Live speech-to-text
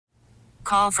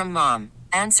Call from mom.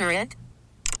 Answer it.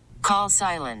 Call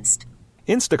silenced.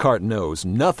 Instacart knows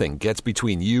nothing gets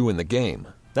between you and the game.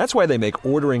 That's why they make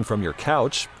ordering from your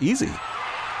couch easy.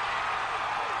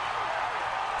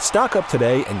 Stock up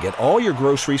today and get all your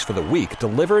groceries for the week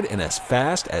delivered in as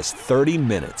fast as 30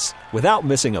 minutes without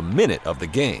missing a minute of the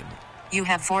game. You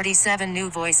have 47 new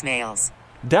voicemails.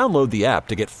 Download the app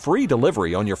to get free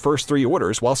delivery on your first 3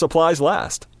 orders while supplies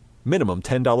last. Minimum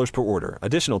 $10 per order.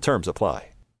 Additional terms apply.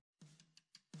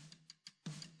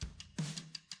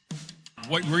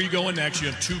 Where are you going next? You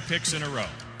have 2 picks in a row.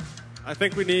 I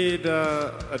think we need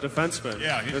a defenseman.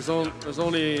 Yeah. There's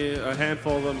only a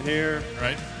handful of them here.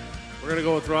 Right. We're going to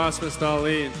go with Rasmus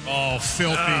Dahlin. Oh,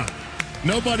 filthy.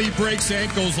 Nobody breaks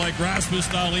ankles like Rasmus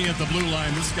Dahlin at the blue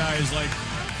line. This guy is like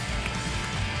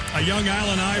a young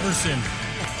Allen Iverson.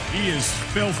 He is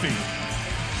filthy.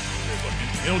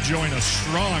 He'll join a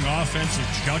strong offensive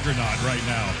juggernaut right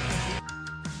now.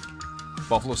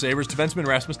 Buffalo Sabres defenseman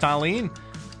Rasmus Dahlin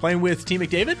playing with Team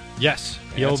McDavid? Yes.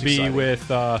 Yeah, He'll be exciting. with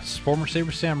former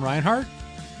Sabres Sam Reinhart.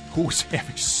 Who's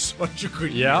having such a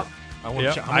good Yeah. year. I want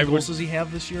to check. How many goals does he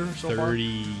have this year so far?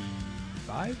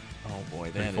 35? Oh, boy.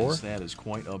 34? That is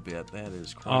quite a bit. That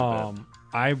is quite a bit.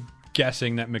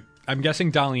 I'm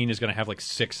guessing Dahlin is going to have like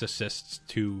 6 assists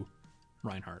to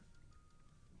Reinhart.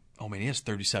 Oh, man, he has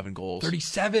 37 goals.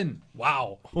 37.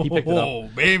 Wow. He picked it up. Oh,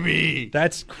 baby.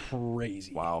 That's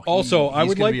crazy. Wow. Also, I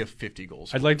would like to be a 50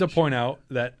 goals. I'd like to point out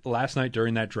that last night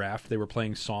during that draft, they were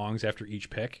playing songs after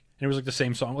each pick, and it was like the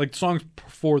same song, like songs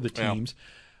for the teams.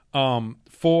 Yeah.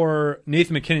 For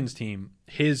Nathan McKinnon's team,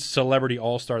 his celebrity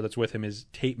all-star that's with him is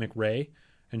Tate McRae,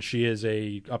 and she is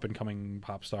a up-and-coming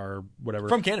pop star, whatever.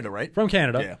 From Canada, right? From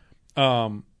Canada. Yeah.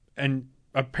 And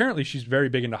apparently she's very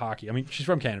big into hockey. I mean, she's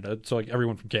from Canada, so like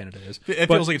everyone from Canada is. It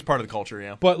feels like it's part of the culture,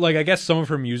 yeah. But like I guess some of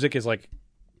her music is like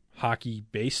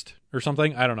hockey-based or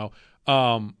something. I don't know.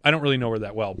 I don't really know her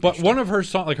that well. But one of her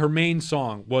song, like her main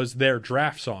song, was their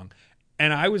draft song.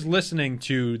 And I was listening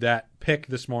to that pick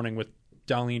this morning with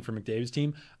Dahlin for McDavid's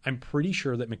team. I'm pretty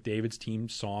sure that McDavid's team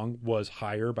song was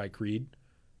Higher by Creed.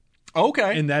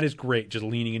 Okay. And that is great, just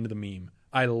leaning into the meme.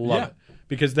 I love it.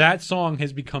 Because that song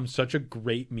has become such a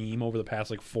great meme over the past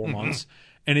like 4 months.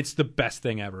 And it's the best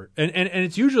thing ever. And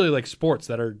it's usually like sports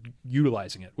that are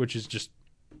utilizing it, which is just,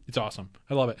 it's awesome.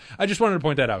 I love it. I just wanted to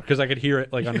point that out because I could hear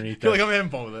it like underneath I feel like I'm having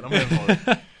fun with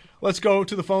it. Let's go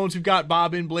to the phones. We've got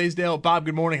Bob in Blaisdell. Bob,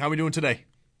 good morning. How are we doing today?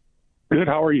 Good.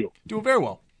 How are you? Doing very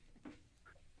well.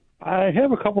 I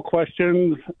have a couple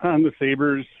questions on the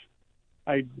Sabres.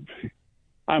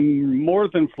 I'm more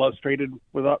than frustrated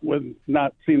with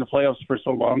not seeing the playoffs for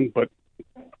so long, but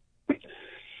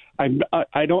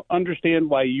I don't understand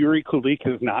why Yuri Kulik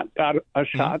has not got a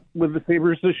shot with the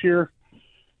Sabres this year.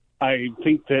 I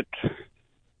think that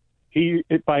he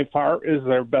by far is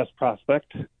their best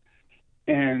prospect.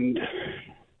 And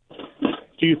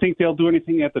do you think they'll do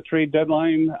anything at the trade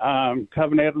deadline?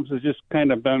 Kevin Adams has just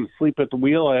kind of been asleep at the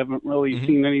wheel. I haven't really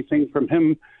seen anything from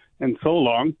him in so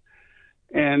long.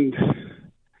 And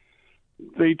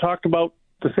they talked about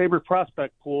the Sabre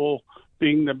prospect pool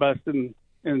being the best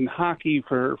in hockey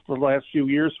for the last few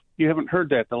years. You haven't heard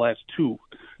that the last 2.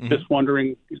 Just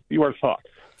wondering your thoughts.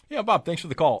 Yeah, Bob, thanks for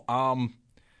the call.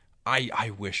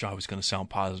 I wish I was going to sound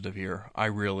positive here.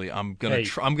 I'm going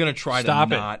to try to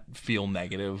not feel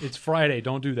negative. It's Friday.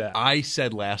 Don't do that. I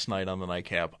said last night on the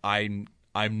Nightcap, I'm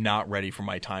not ready for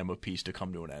my time of peace to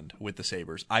come to an end with the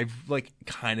Sabres. I've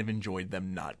kind of enjoyed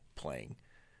them not playing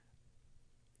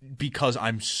because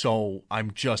I'm so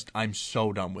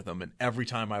done with them. And every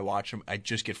time I watch them, I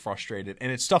just get frustrated.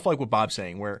 And it's stuff like what Bob's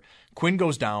saying, where Quinn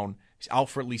goes down. He's out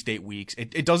for at least 8 weeks.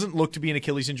 It doesn't look to be an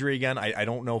Achilles injury again. I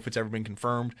don't know if it's ever been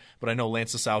confirmed, but I know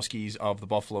Lance Lasowski's of the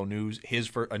Buffalo News, his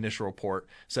initial report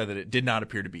said that it did not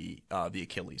appear to be the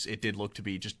Achilles. It did look to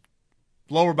be just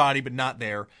lower body, but not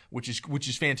there, which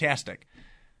is fantastic.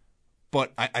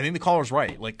 But I think the caller's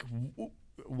right. Like,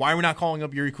 why are we not calling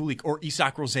up Yuri Kulik or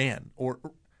Isak Rozan or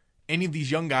any of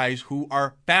these young guys who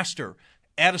are faster,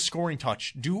 add a scoring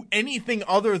touch, do anything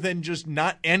other than just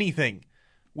not anything?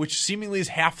 Which seemingly is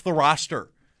half the roster.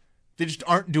 They just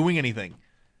aren't doing anything.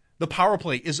 The power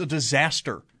play is a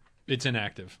disaster. It's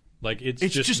inactive. Like it's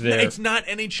just there. there. It's not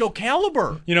NHL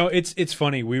caliber. You know, it's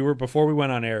funny. Before we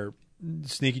went on air,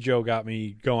 Sneaky Joe got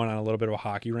me going on a little bit of a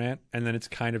hockey rant, and then it's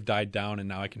kind of died down, and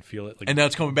now I can feel it. And now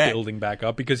it's coming back, building back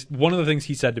up. Because one of the things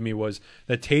he said to me was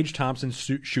that Tage Thompson's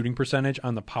shooting percentage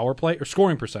on the power play, or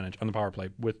scoring percentage on the power play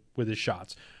with his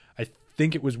shots, I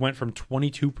think it went from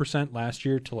 22% last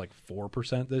year to like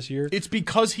 4% this year. It's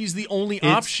because he's the only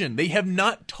option. They have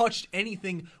not touched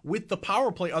anything with the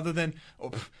power play other than,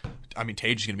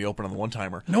 Tage is going to be open on the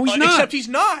one-timer. No, he's not. Except he's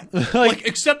not.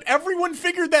 Except everyone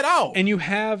figured that out.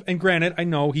 And granted, I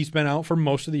know he's been out for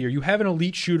most of the year. You have an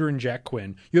elite shooter in Jack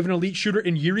Quinn. You have an elite shooter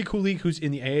in Yuri Kulik, who's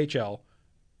in the AHL.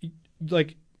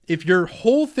 Like, if your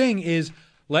whole thing is,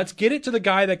 let's get it to the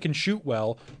guy that can shoot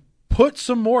well, put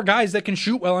some more guys that can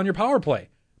shoot well on your power play.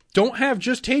 Don't have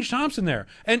just Tage Thompson there.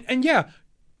 And yeah,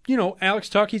 Alex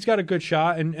Tuck, he's got a good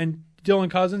shot, and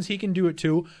Dylan Cousins, he can do it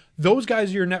too. Those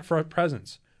guys are your net front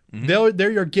presence. Mm-hmm.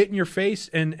 They're get in your face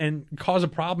and cause a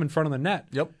problem in front of the net.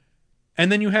 Yep.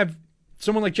 And then you have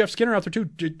someone like Jeff Skinner out there too.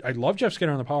 I love Jeff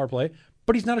Skinner on the power play,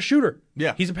 but he's not a shooter.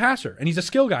 Yeah. He's a passer, and he's a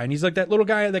skill guy, and he's like that little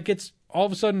guy that gets all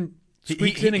of a sudden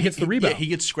squeaks in and gets the rebound. Yeah, he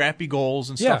gets scrappy goals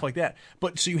and stuff like that.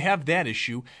 But so you have that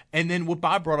issue, and then what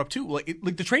Bob brought up too, like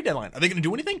the trade deadline. Are they going to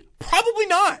do anything? Probably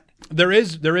not. There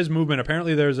is movement.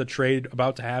 Apparently, there's a trade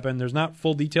about to happen. There's not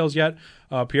full details yet.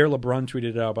 Pierre LeBrun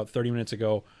tweeted it out about 30 minutes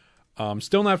ago.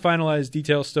 Still not finalized.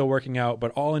 Details still working out,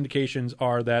 but all indications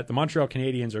are that the Montreal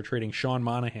Canadiens are trading Sean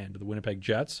Monahan to the Winnipeg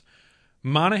Jets.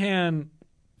 Monahan,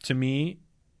 to me,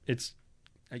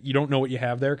 you don't know what you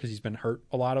have there because he's been hurt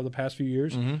a lot of the past few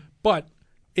years. Mm-hmm. But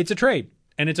it's a trade,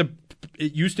 and it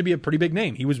used to be a pretty big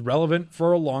name. He was relevant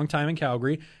for a long time in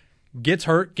Calgary, gets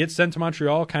hurt, gets sent to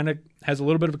Montreal, kind of has a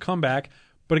little bit of a comeback.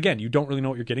 But again, you don't really know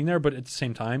what you're getting there. But at the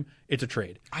same time, it's a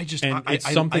trade. It's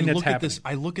something that's happening.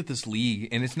 I look at this league,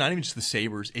 and it's not even just the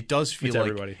Sabres. It does feel like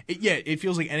everybody. It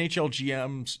feels like NHL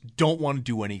GMs don't want to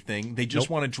do anything. They just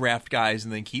want to draft guys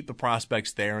and then keep the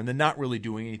prospects there, and then not really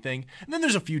doing anything. And then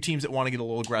there's a few teams that want to get a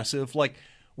little aggressive. Like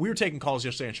we were taking calls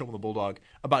yesterday on Show with the Bulldog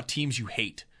about teams you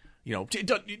hate. There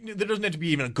doesn't have to be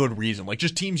even a good reason, like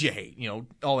just teams you hate,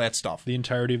 all that stuff. The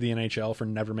entirety of the NHL for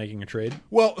never making a trade.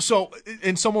 Well,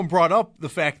 and someone brought up the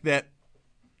fact that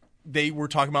they were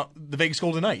talking about the Vegas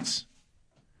Golden Knights.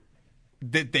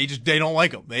 They don't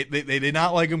like them. They did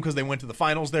not like them because they went to the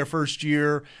finals their first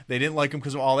year. They didn't like them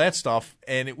because of all that stuff.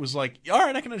 And it was like, all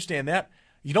right, I can understand that.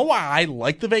 You know why I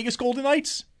like the Vegas Golden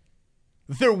Knights?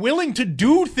 They're willing to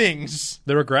do things.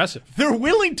 They're aggressive. They're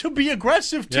willing to be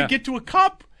aggressive to get to a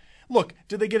cup. Look,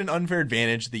 did they get an unfair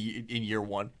advantage in year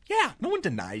one? Yeah, no one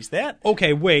denies that.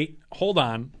 Okay, wait, hold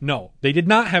on. No, they did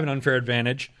not have an unfair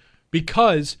advantage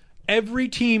because every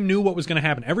team knew what was going to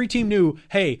happen. Every team knew,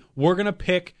 hey, we're going to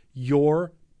pick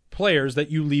your players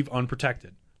that you leave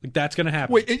unprotected. Like that's going to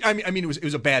happen. Wait, it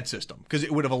was a bad system because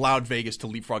it would have allowed Vegas to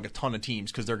leapfrog a ton of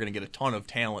teams because they're going to get a ton of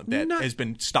talent that has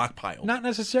been stockpiled. Not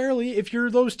necessarily. If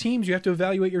you're those teams, you have to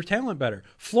evaluate your talent better.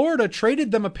 Florida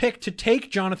traded them a pick to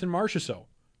take Jonathan Marchessault.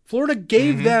 Florida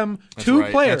gave them two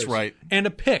players and a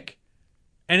pick.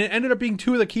 And it ended up being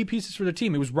two of the key pieces for the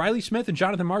team. It was Riley Smith and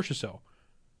Jonathan Marchessault.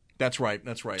 That's right.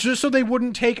 Just so they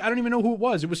wouldn't take, I don't even know who it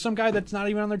was. It was some guy that's not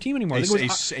even on their team anymore. I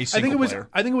think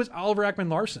it was Oliver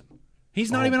Ekman-Larsson.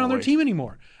 He's not even on their team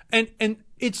anymore. And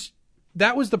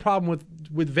that was the problem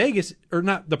with Vegas, or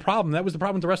not the problem. That was the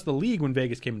problem with the rest of the league when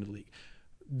Vegas came into the league.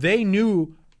 They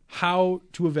knew how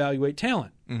to evaluate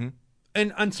talent. Mm-hmm.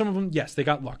 And on some of them, yes, they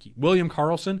got lucky. William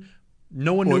Karlsson,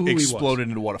 no one knew who he was. Exploded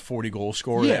into, a 40-goal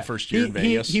scorer that first year in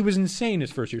Vegas? He was insane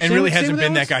his first year. And really hasn't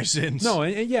been that guy since. No,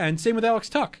 and same with Alex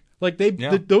Tuck. Like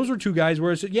those were two guys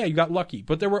where you got lucky.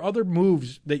 But there were other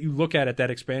moves that you look at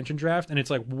that expansion draft, and it's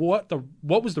like, what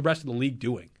was the rest of the league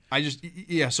doing?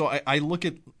 So I look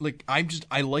at,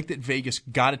 I like that Vegas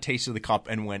got a taste of the cup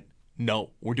and went,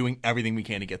 no, we're doing everything we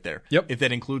can to get there. Yep. If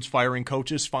that includes firing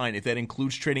coaches, fine. If that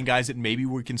includes trading guys that maybe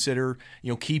we consider,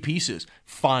 key pieces,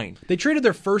 fine. They traded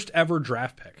their first ever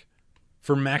draft pick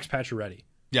for Max Pacioretty.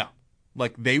 Yeah.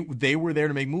 Like they were there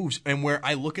to make moves. And where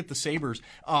I look at the Sabres,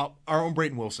 our own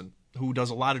Brayton Wilson, who does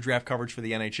a lot of draft coverage for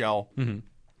the NHL,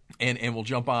 and we'll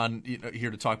jump on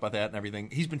here to talk about that and everything.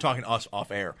 He's been talking to us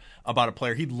off air about a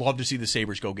player he'd love to see the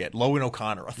Sabres go get, Logan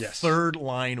O'Connor, a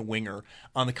third-line winger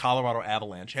on the Colorado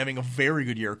Avalanche, having a very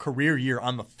good year, career year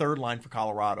on the third line for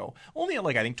Colorado. Only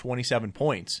at 27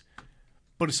 points,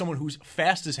 but as someone who's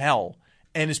fast as hell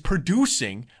and is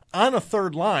producing on a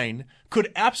third line,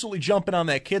 could absolutely jump in on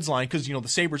that kid's line because, the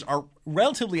Sabres are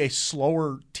relatively a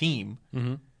slower team.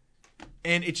 Mm-hmm.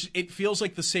 And it feels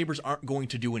like the Sabres aren't going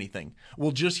to do anything.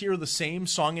 We'll just hear the same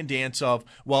song and dance of,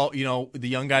 the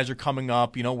young guys are coming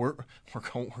up. We're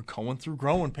going through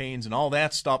growing pains and all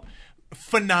that stuff.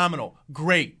 Phenomenal.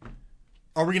 Great.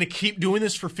 Are we going to keep doing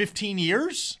this for 15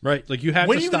 years? Right. Like you have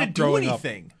to stop growing up.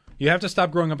 You have to stop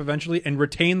growing up eventually and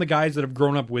retain the guys that have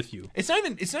grown up with you. It's not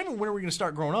even when are we going to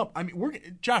start growing up. I mean, we're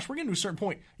getting to a certain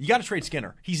point. You got to trade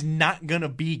Skinner. He's not going to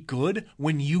be good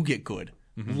when you get good.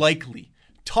 Mm-hmm. Likely.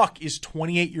 Tuck is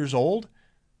 28 years old.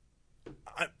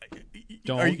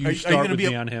 Don't you start with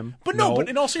me on him. But no, but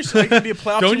in all seriousness, are you going to be a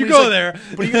playoff Don't team? you go there.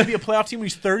 But are you going to be a playoff team when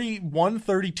he's 31,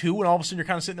 32, and all of a sudden you're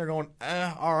kind of sitting there going,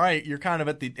 all right, you're kind of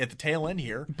at the tail end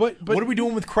here. But what are we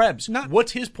doing with Krebs?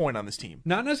 What's his point on this team?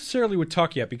 Not necessarily with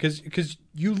Tuck yet, because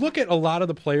you look at a lot of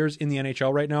the players in the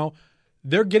NHL right now,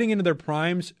 they're getting into their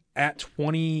primes at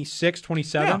 26,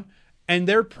 27. Yeah. And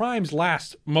their primes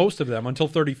last, most of them, until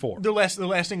 34. They're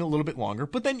lasting a little bit longer.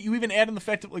 But then you even add in the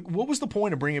fact that, like, what was the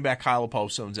point of bringing back Kyle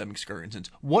Oposo and Zeb Excursions?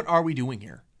 What are we doing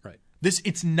here? Right.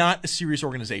 It's not a serious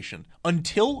organization.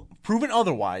 Until proven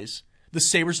otherwise, the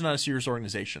Sabres are not a serious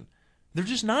organization. They're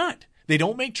just not. They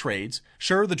don't make trades.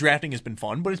 Sure, the drafting has been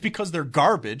fun, but it's because they're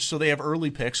garbage, so they have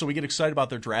early picks, so we get excited about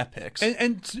their draft picks.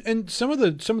 And some of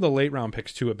the late round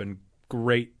picks, too, have been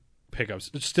great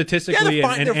pickups statistically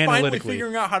and analytically. They're finally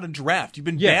figuring out how to draft. You've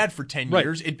been bad for 10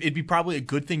 years. It'd be probably a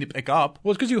good thing to pick up.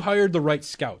 Well, it's because you hired the right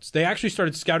scouts. They actually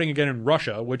started scouting again in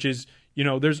Russia, which is,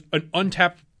 there's an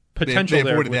untapped potential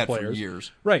there with players. For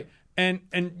years. Right. And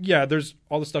yeah, there's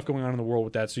all the stuff going on in the world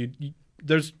with that. So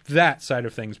there's that side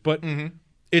of things, but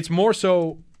it's more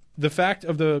so the fact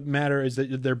of the matter is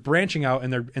that they're branching out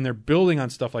and they're building on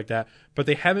stuff like that, but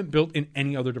they haven't built in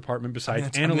any other department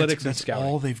besides analytics and scouting.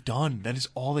 That's all they've done. That is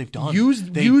all they've done.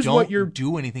 They don't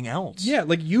do anything else. Yeah,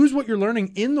 like use what you're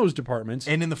learning in those departments.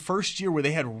 And in the first year where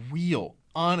they had real,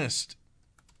 honest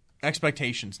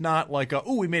expectations, not like,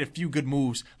 we made a few good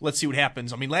moves, let's see what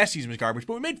happens. I mean, last season was garbage,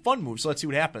 but we made fun moves, so let's see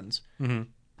what happens. Mm-hmm.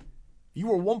 You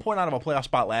were 1 point out of a playoff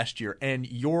spot last year, and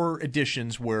your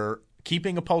additions were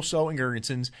keeping Oposo and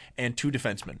Gergensons and 2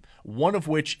 defensemen, one of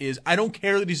which is, I don't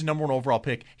care that he's a number 1 overall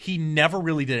pick. He never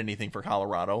really did anything for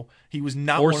Colorado. He was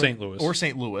not St.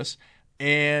 Louis.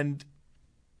 And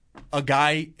a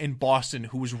guy in Boston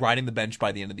who was riding the bench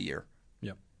by the end of the year.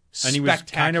 Yep. And he was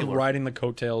kind of riding the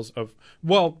coattails of,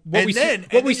 what we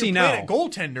see now.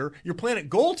 Your plan at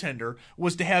goaltender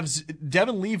was to have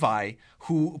Devin Levi,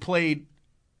 who played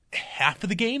half of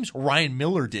the games. Ryan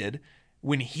Miller did.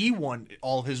 When he won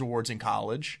all of his awards in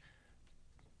college.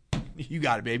 You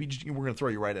got it, baby. We're going to throw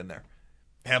you right in there.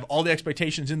 Have all the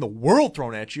expectations in the world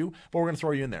thrown at you, but we're going to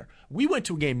throw you in there. We went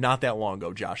to a game not that long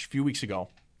ago, Josh, a few weeks ago.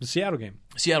 The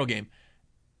Seattle game.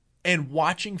 And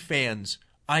watching fans,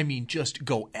 just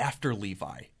go after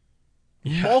Levi.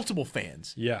 Yeah. Multiple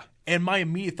fans. Yeah. And my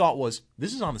immediate thought was,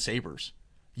 this is on the Sabres.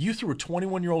 You threw a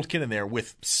 21-year-old kid in there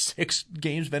with 6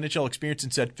 games of NHL experience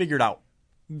and said, figure it out.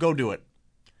 Go do it.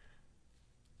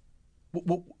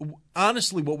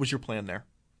 Honestly, what was your plan there?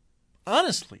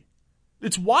 Honestly.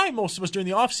 It's why most of us during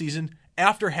the offseason,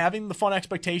 after having the fun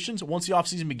expectations, once the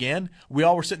offseason began, we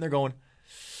all were sitting there going,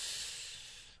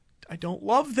 I don't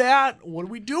love that. What are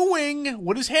we doing?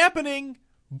 What is happening?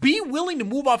 Be willing to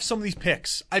move off some of these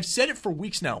picks. I've said it for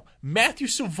weeks now. Matthew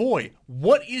Savoy,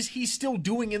 what is he still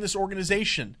doing in this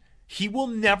organization? He will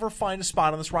never find a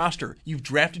spot on this roster. You've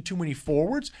drafted too many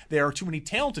forwards. There are too many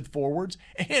talented forwards.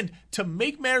 And to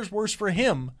make matters worse for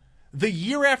him, the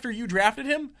year after you drafted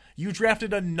him, you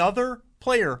drafted another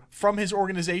player from his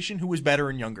organization who was better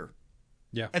and younger.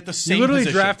 Yeah. At the same You literally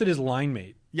position. drafted his line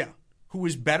mate. Yeah. Who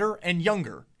is better and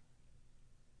younger.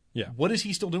 Yeah. What is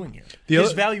he still doing here?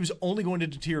 His value is only going to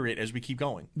deteriorate as we keep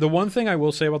going. The one thing I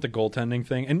will say about the goaltending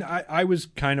thing, and I was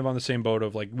kind of on the same boat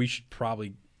of, like,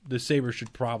 the Sabres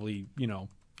should probably,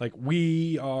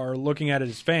 we are looking at it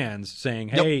as fans saying,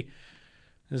 hey,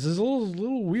 this is a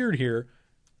little weird here.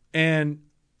 And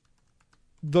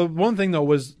the one thing, though,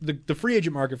 was the free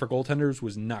agent market for goaltenders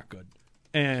was not good.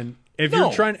 And if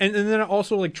you're trying, and then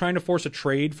also like trying to force a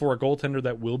trade for a goaltender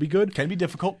that will be good can be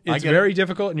difficult. It's very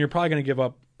difficult, and you're probably going to give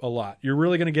up a lot. You're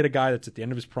really going to get a guy that's at the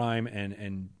end of his prime,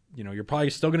 and you're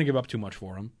probably still going to give up too much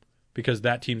for him. Because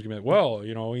that team's going to be like, well,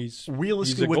 he's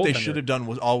realistically he's what they should have done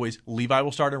was always Levi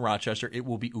will start in Rochester. It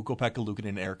will be Ukko-Pekka Luukkonen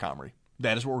and Eric Comrie.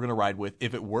 That is what we're going to ride with.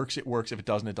 If it works, it works. If it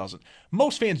doesn't, it doesn't.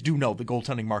 Most fans do know the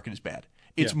goaltending market is bad.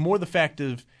 It's more the fact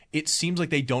of it seems like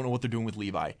they don't know what they're doing with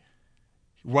Levi.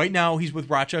 Right now, he's with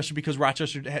Rochester because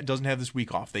Rochester doesn't have this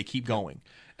week off. They keep going.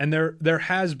 And there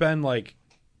has been like,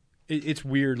 it's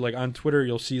weird. Like on Twitter,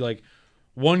 you'll see like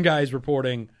one guy's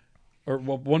reporting. Or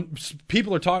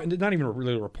people are talking, not even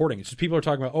really reporting. It's just people are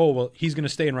talking about, oh, well, he's going to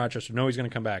stay in Rochester. No, he's going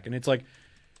to come back. And it's like,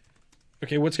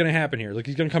 okay, what's going to happen here? Like,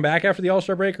 he's going to come back after the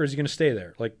All-Star break, or is he going to stay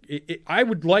there? Like, I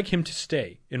would like him to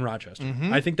stay in Rochester.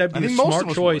 Mm-hmm. I think that'd be a smart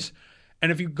choice.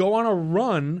 And if you go on a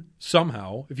run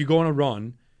somehow,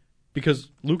 because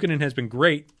Luukkonen has been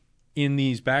great in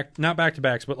these not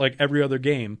back-to-backs, but like every other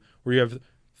game where you have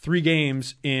 3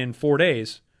 games in 4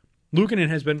 days, Luukkonen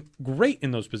has been great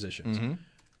in those positions. Mm-hmm.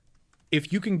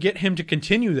 if you can get him to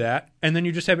continue that, and then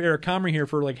you just have Eric Comrie here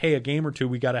for like, hey, a game or two,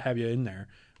 we got to have you in there.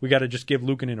 We got to just give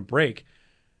Luukkonen a break.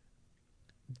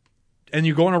 And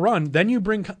you go on a run, then you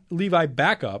bring Levi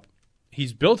back up.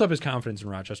 He's built up his confidence in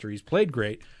Rochester. He's played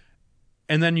great.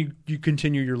 And then you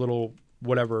continue your little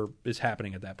whatever is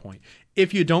happening at that point.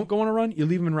 If you don't go on a run, you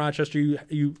leave him in Rochester.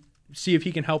 You see if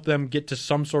he can help them get to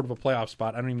some sort of a playoff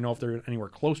spot. I don't even know if they're anywhere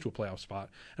close to a playoff spot.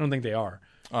 I don't think they are.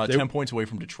 10 points away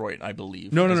from Detroit, I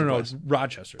believe. No. It's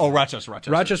Rochester. Oh, Rochester.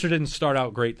 Rochester didn't start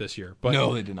out great this year. But,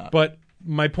 no, they did not. But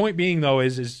my point being, though,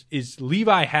 is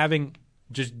Levi having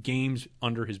just games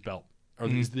under his belt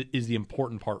is the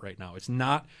important part right now. It's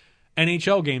not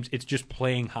NHL games. It's just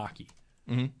playing hockey.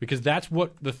 Because that's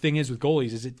what the thing is with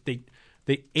goalies is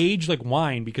they age like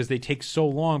wine because they take so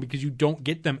long because you don't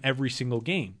get them every single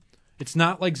game. It's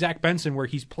not like Zach Benson where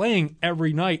he's playing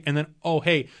every night and then, oh,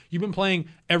 hey, you've been playing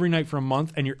every night for a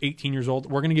month and you're 18 years old.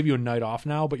 We're going to give you a night off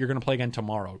now, but you're going to play again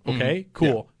tomorrow. Okay, cool.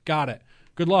 Yeah. Got it.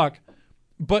 Good luck.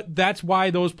 But that's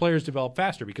why those players develop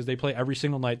faster because they play every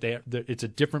single night. It's a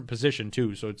different position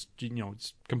too, so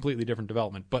it's completely different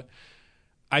development. But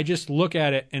I just look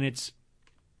at it and it's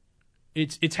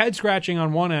head scratching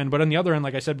on one end, but on the other end,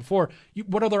 like I said before,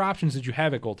 what other options did you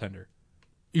have at goaltender?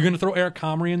 You're going to throw Eric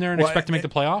Comrie in there and expect to make the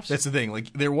playoffs? That's the thing.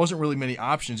 Like there wasn't really many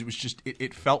options. It was just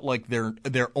it felt like their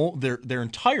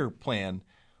entire plan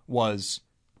was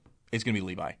it's going to be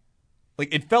Levi.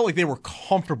 Like it felt like they were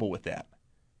comfortable with that.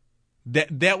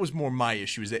 That was more my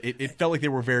issue. Is that it felt like they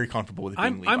were very comfortable with it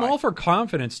being Levi. I'm all for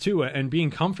confidence too and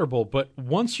being comfortable, but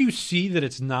once you see that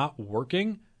it's not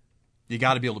working, you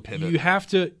got to be able to pivot. You have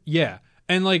to, yeah.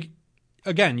 And like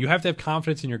again, you have to have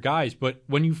confidence in your guys. But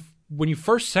when you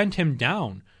first sent him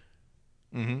down,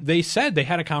 they said they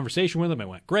had a conversation with him. It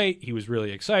went great. He was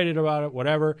really excited about it.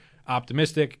 Whatever,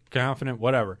 optimistic, confident,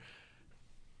 whatever.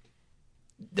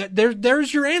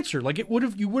 There's your answer. Like you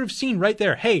would have seen right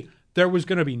there. Hey, there was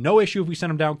going to be no issue if we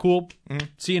sent him down. Cool.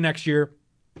 See you next year.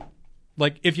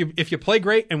 Like if you play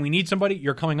great and we need somebody,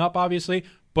 you're coming up, obviously.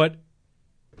 But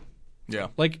yeah,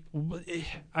 like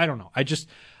I don't know.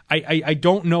 I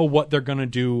don't know what they're going to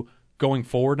do going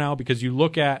forward now because you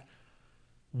look at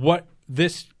what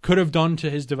this could have done to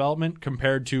his development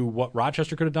compared to what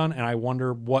Rochester could have done, and I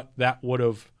wonder what that would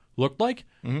have looked like.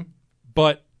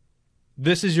 But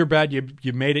this is your bed.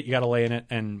 You made it. You got to lay in it,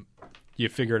 and you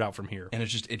figure it out from here. And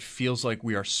it feels like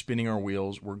we are spinning our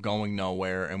wheels. We're going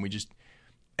nowhere, and we just,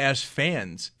 as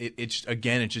fans, it's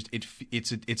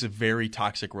a very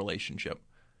toxic relationship.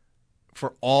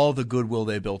 For all the goodwill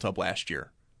they built up last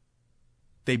year,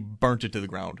 they burnt it to the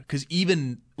ground. Because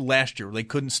even last year, they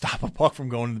couldn't stop a puck from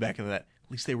going in the back of the net.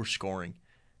 At least they were scoring.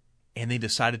 And they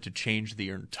decided to change the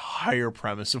entire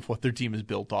premise of what their team is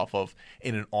built off of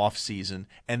in an off season,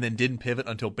 and then didn't pivot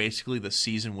until basically the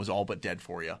season was all but dead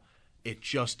for you.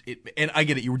 And I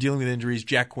get it. You were dealing with injuries.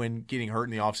 Jack Quinn getting hurt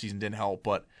in the offseason didn't help,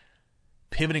 but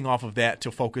pivoting off of that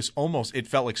to focus it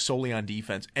felt like solely on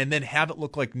defense, and then have it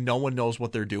look like no one knows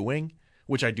what they're doing,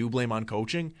 which I do blame on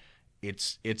coaching.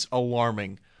 It's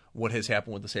alarming what has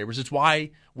happened with the Sabres. It's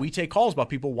why we take calls about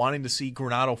people wanting to see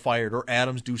Granato fired or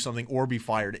Adams do something or be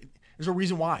fired. There's a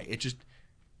reason why.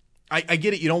 I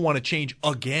get it. You don't want to change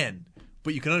again,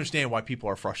 but you can understand why people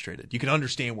are frustrated. You can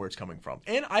understand where it's coming from.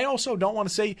 And I also don't want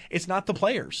to say it's not the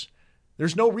players.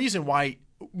 There's no reason why.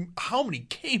 How many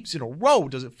games in a row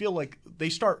does it feel like they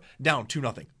start down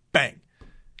 2-0? Bang.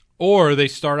 Or they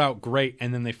start out great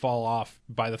and then they fall off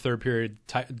by the third period.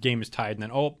 Game is tied, and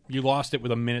then you lost it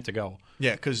with a minute to go.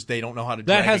 Yeah, because they don't know how to.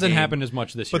 That hasn't happened as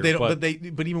much this year.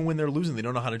 But even when they're losing, they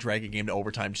don't know how to drag a game to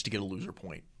overtime just to get a loser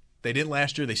point. They didn't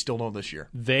last year. They still don't this year.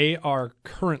 They are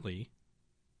currently,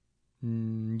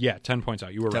 10 points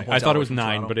out. You were right. I thought it was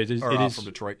 9, but it is from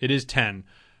Detroit. It is 10.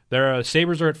 Their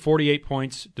Sabres are at 48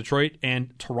 points. Detroit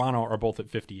and Toronto are both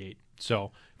at 58.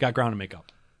 So got ground to make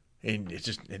up. And it's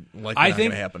just not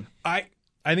going to happen. I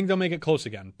think they'll make it close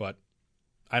again, but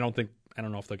I don't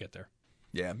know if they'll get there.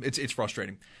 Yeah, it's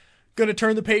frustrating. Going to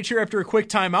turn the page here after a quick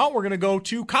timeout. We're going to go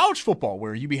to college football,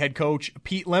 where UB head coach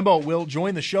Pete Lembo will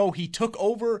join the show. He took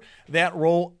over that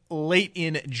role late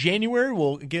in January.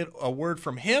 We'll get a word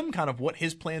from him, kind of what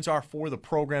his plans are for the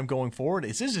program going forward.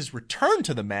 This is his return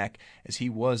to the MAC, as he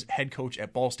was head coach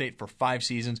at Ball State for 5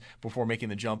 seasons before making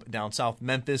the jump down south.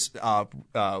 Memphis,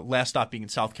 last stop being in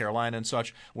South Carolina and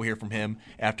such. We'll hear from him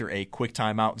after a quick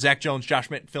timeout. Zach Jones, Josh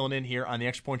Schmidt filling in here on the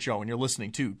Extra Point Show, and you're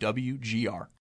listening to WGR.